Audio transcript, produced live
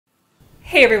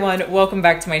Hey everyone, welcome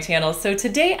back to my channel. So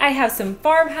today I have some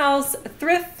farmhouse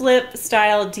thrift flip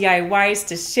style DIYs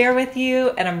to share with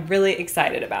you, and I'm really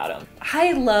excited about them.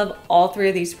 I love all three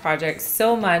of these projects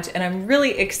so much, and I'm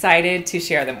really excited to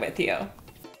share them with you.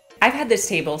 I've had this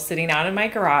table sitting out in my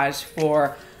garage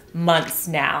for months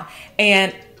now,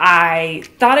 and I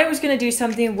thought I was gonna do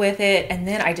something with it, and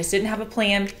then I just didn't have a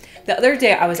plan. The other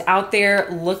day I was out there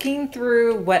looking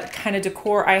through what kind of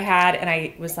decor I had, and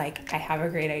I was like, I have a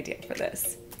great idea for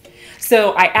this.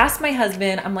 So I asked my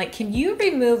husband, I'm like, can you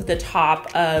remove the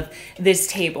top of this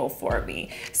table for me?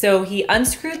 So he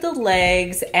unscrewed the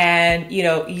legs and,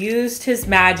 used his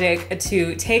magic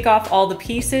to take off all the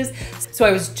pieces. So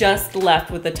I was just left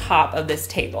with the top of this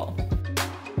table.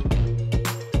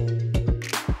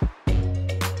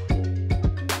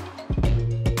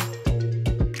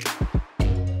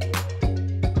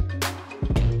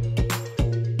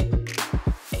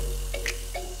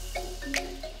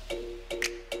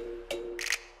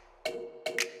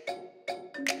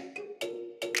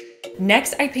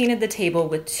 Next, I painted the table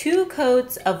with 2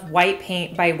 coats of white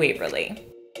paint by Waverly.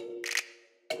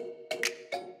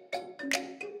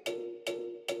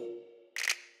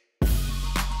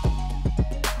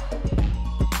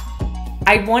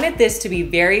 I wanted this to be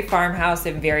very farmhouse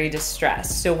and very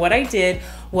distressed. So what I did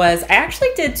was I actually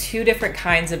did 2 different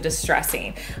kinds of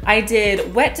distressing. I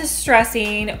did wet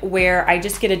distressing where I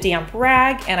just get a damp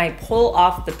rag and I pull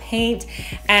off the paint.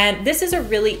 And this is a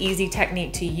really easy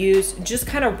technique to use. Just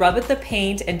kind of rub at the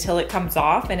paint until it comes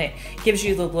off and it gives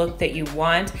you the look that you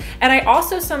want. And I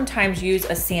also sometimes use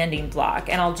a sanding block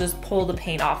and I'll just pull the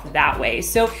paint off that way.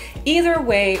 So either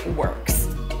way works.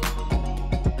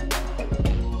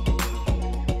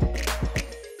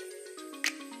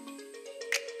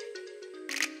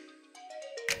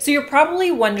 So you're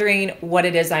probably wondering what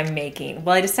it is I'm making.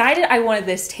 Well, I decided I wanted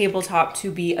this tabletop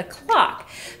to be a clock.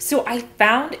 So I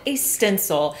found a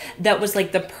stencil that was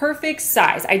like the perfect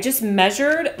size. I just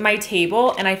measured my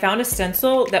table and I found a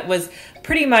stencil that was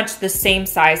pretty much the same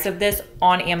size of this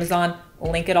on Amazon.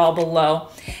 I'll link it all below.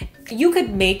 You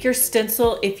could make your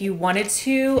stencil if you wanted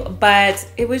to, but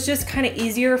it was just kind of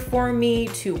easier for me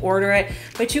to order it,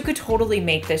 but you could totally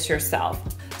make this yourself.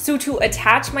 So to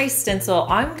attach my stencil,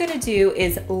 all I'm gonna do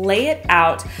is lay it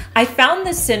out. I found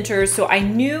the center, so I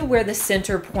knew where the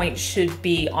center point should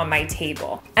be on my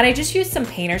table. And I just used some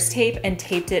painter's tape and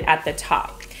taped it at the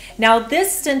top. Now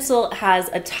this stencil has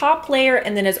a top layer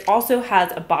and then it also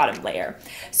has a bottom layer.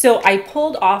 So I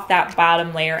pulled off that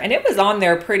bottom layer and it was on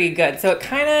there pretty good. So it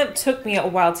kind of took me a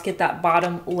while to get that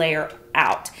bottom layer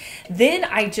out. Then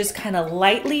I just kind of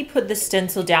lightly put the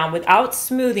stencil down without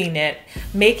smoothing it,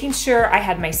 making sure I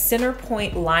had my center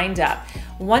point lined up.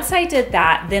 Once I did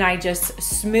that, then I just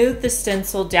smoothed the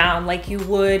stencil down like you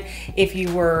would if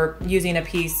you were using a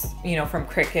piece, from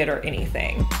Cricut or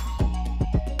anything.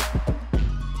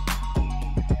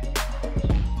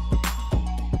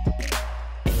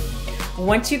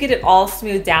 Once you get it all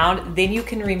smoothed down, then you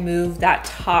can remove that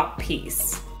top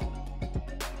piece.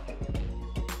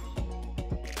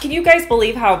 Can you guys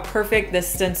believe how perfect this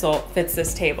stencil fits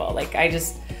this table? Like, I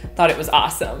just thought it was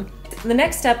awesome. The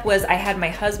next step was I had my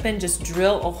husband just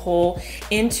drill a hole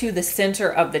into the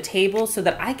center of the table so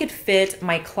that I could fit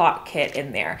my clock kit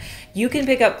in there. You can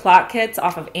pick up clock kits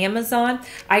off of Amazon.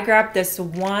 I grabbed this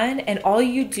one and all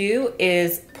you do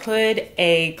is put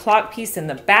a clock piece in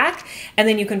the back and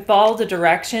then you can follow the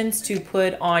directions to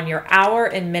put on your hour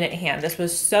and minute hand. This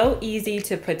was so easy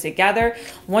to put together.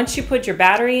 Once you put your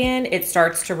battery in, it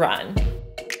starts to run.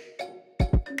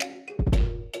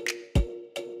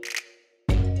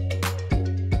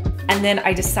 And then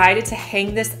I decided to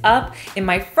hang this up in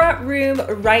my front room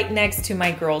right next to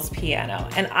my girls' piano.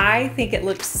 And I think it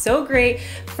looked so great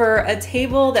for a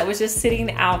table that was just sitting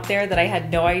out there that I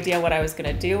had no idea what I was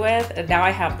gonna do with. And now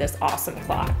I have this awesome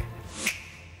clock.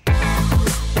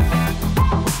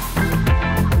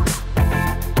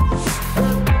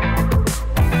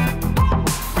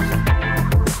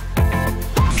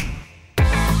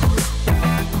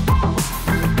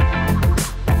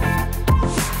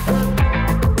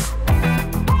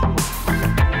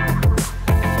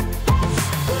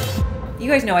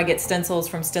 You guys know I get stencils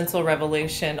from Stencil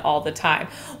Revolution all the time.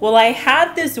 Well, I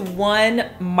had this one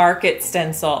market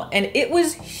stencil and it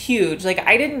was huge. Like,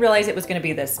 I didn't realize it was gonna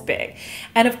be this big.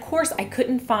 And of course I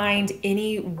couldn't find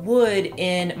any wood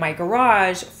in my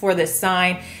garage for this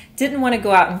sign. didn't want to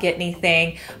go out and get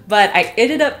anything, but I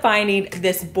ended up finding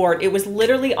this board. It was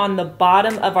literally on the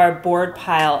bottom of our board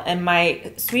pile, and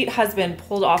my sweet husband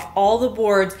pulled off all the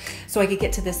boards so I could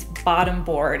get to this bottom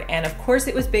board. And of course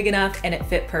it was big enough and it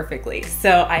fit perfectly.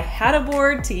 So I had a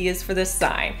board to use for this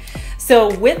sign.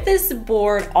 So with this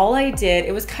board, all I did,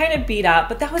 it was kind of beat up,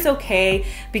 but that was okay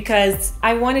because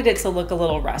I wanted it to look a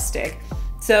little rustic.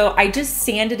 So I just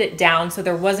sanded it down so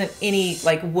there wasn't any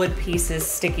like wood pieces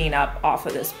sticking up off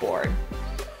of this board.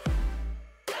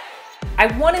 I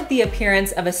wanted the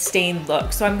appearance of a stained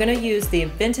look, so I'm gonna use the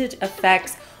Vintage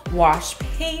Effects wash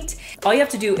paint. All you have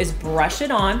to do is brush it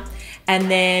on and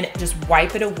then just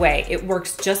wipe it away. It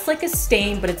works just like a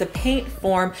stain, but it's a paint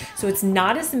form, so it's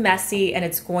not as messy and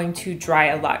it's going to dry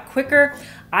a lot quicker.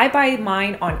 I buy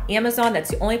mine on Amazon.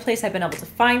 That's the only place I've been able to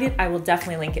find it. I will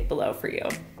definitely link it below for you.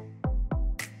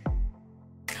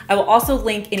 I will also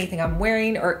link anything I'm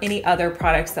wearing or any other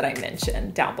products that I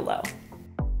mentioned down below.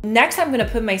 Next, I'm gonna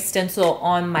put my stencil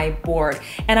on my board,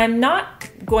 and I'm not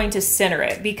going to center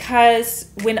it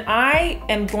because when I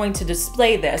am going to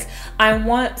display this, I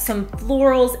want some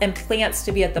florals and plants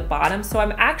to be at the bottom. So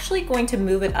I'm actually going to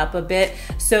move it up a bit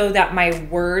so that my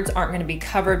words aren't gonna be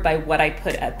covered by what I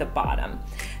put at the bottom.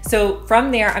 So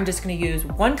from there, I'm just gonna use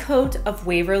one coat of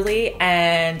Waverly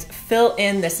and fill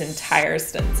in this entire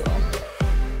stencil.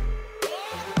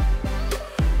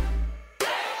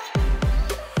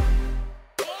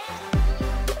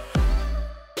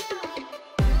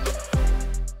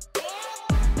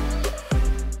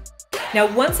 Now,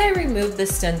 once I remove the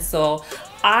stencil,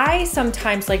 I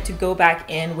sometimes like to go back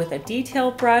in with a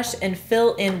detail brush and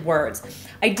fill in words.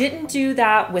 I didn't do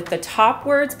that with the top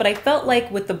words, but I felt like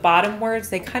with the bottom words,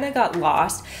 they kind of got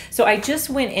lost. So I just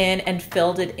went in and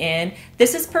filled it in.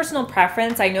 This is personal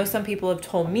preference. I know some people have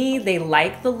told me they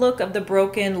like the look of the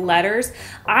broken letters.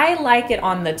 I like it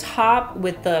on the top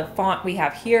with the font we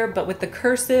have here, but with the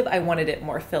cursive, I wanted it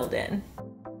more filled in.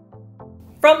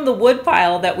 From the wood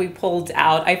pile that we pulled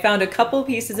out, I found a couple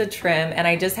pieces of trim and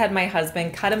I just had my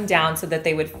husband cut them down so that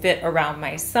they would fit around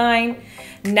my sign.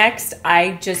 Next,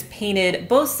 I just painted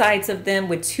both sides of them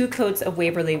with 2 coats of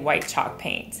Waverly white chalk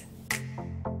paint.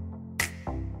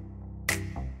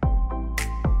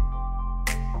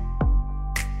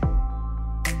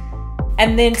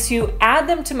 And then to add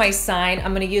them to my sign,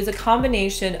 I'm gonna use a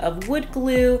combination of wood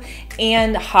glue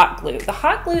and hot glue. The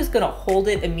hot glue is gonna hold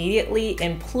it immediately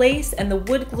in place, and the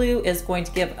wood glue is going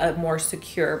to give a more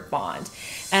secure bond.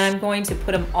 And I'm going to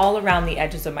put them all around the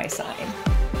edges of my sign.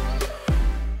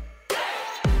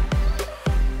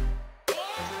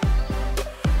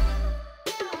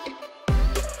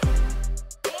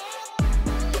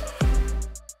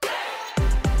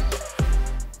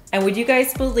 And would you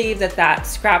guys believe that that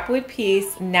scrap wood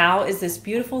piece now is this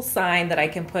beautiful sign that I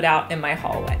can put out in my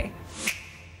hallway?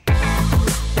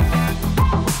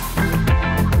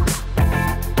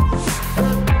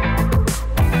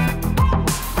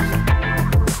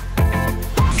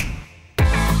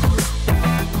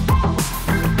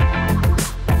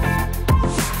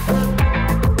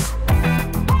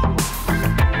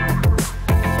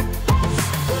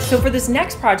 So for this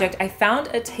next project, I found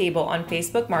a table on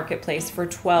Facebook Marketplace for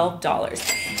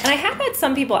 $12. And I have had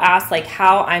some people ask like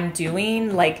how I'm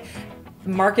doing, like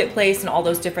Marketplace and all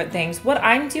those different things. What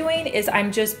I'm doing is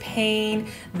I'm just paying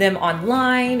them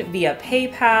online via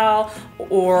PayPal,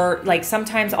 or like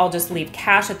sometimes I'll just leave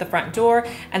cash at the front door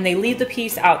and they leave the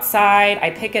piece outside, I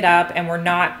pick it up, and we're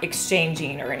not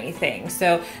exchanging or anything.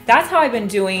 So that's how I've been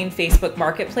doing Facebook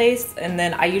Marketplace, and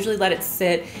then I usually let it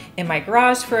sit in my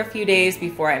garage for a few days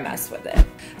before I mess with it.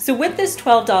 So with this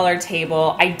 $12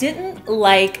 table, I didn't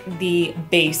like the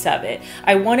base of it.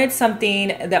 I wanted something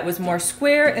that was more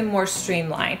square and more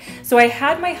streamlined. So I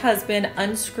had my husband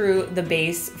unscrew the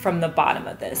base from the bottom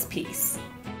of this piece.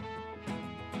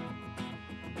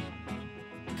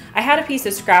 I had a piece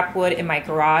of scrap wood in my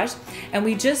garage, and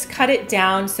we just cut it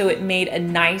down so it made a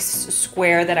nice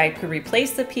square that I could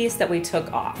replace the piece that we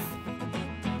took off.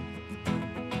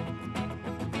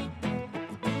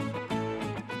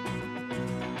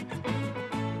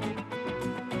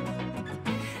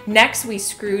 Next, we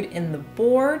screwed in the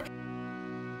board.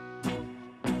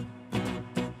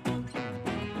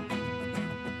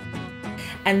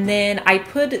 And then I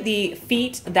put the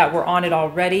feet that were on it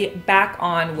already back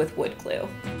on with wood glue.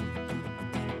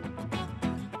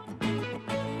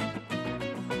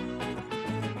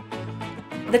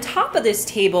 the top of this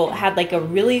table had like a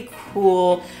really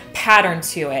cool pattern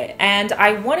to it, and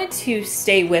I wanted to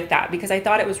stay with that because I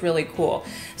thought it was really cool.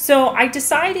 So I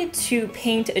decided to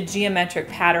paint a geometric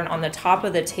pattern on the top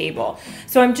of the table.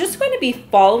 So I'm just going to be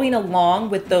following along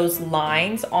with those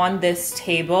lines on this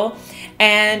table,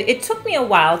 and it took me a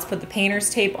while to put the painter's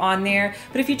tape on there,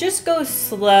 but if you just go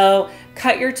slow,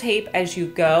 cut your tape as you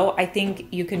go, I think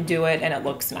you can do it and it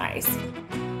looks nice.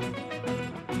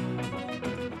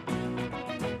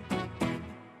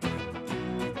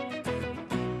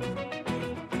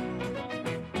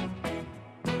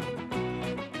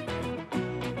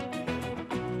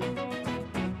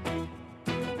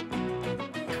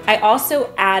 I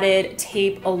also added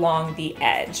tape along the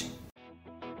edge.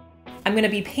 I'm going to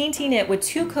be painting it with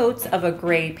 2 coats of a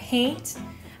gray paint,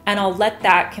 and I'll let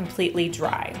that completely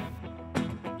dry.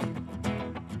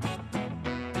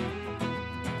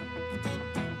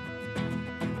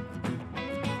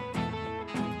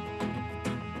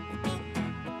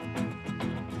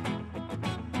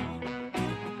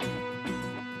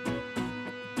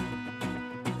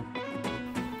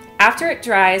 After it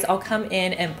dries, I'll come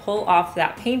in and pull off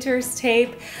that painter's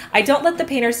tape. I don't let the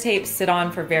painter's tape sit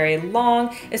on for very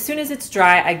long. As soon as it's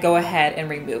dry, I go ahead and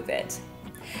remove it.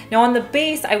 Now on the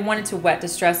base, I wanted to wet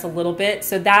distress a little bit,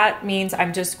 so that means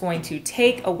I'm just going to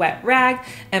take a wet rag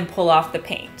and pull off the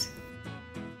paint.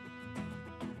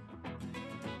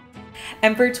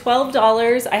 And for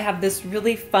 $12, I have this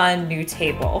really fun new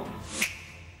table.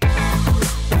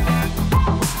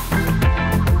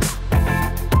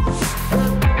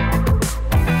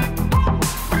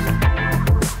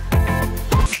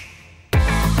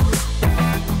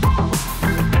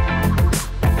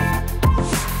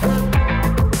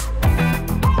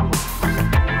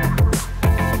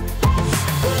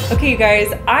 Okay, you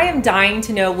guys, I am dying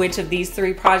to know which of these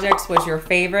 3 projects was your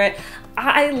favorite.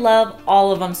 I love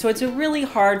all of them, so it's really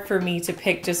hard for me to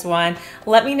pick just one.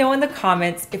 Let me know in the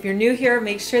comments. If you're new here,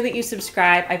 make sure that you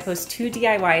subscribe. I post 2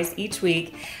 DIYs each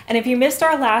week. And if you missed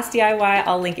our last DIY,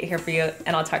 I'll link it here for you,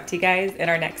 and I'll talk to you guys in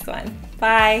our next one.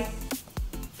 Bye.